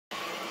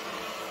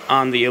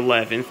On the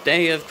 11th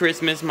day of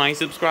Christmas, my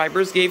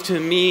subscribers gave to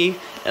me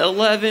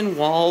 11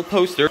 wall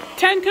posters,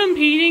 10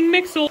 competing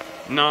Mixels,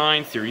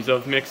 9 series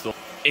of Mixels,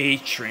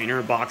 8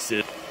 trainer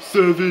boxes,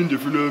 7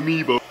 different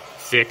amiibo,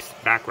 6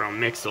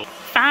 background Mixels,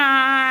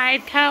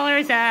 5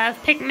 colors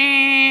of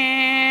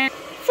Pikmin,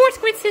 4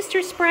 Squid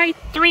Sisters sprites,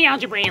 3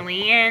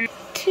 Algebraliens,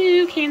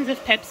 2 cans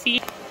of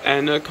Pepsi,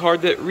 and a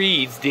card that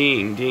reads,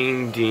 ding,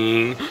 ding,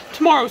 ding.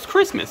 Tomorrow's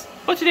Christmas,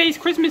 but today's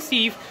Christmas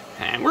Eve,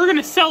 and we're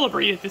gonna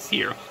celebrate it this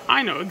year.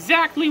 I know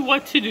exactly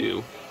what to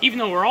do, even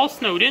though we're all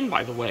snowed in,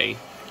 by the way.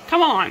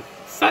 Come on,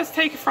 let's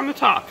take it from the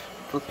top.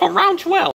 For round 12.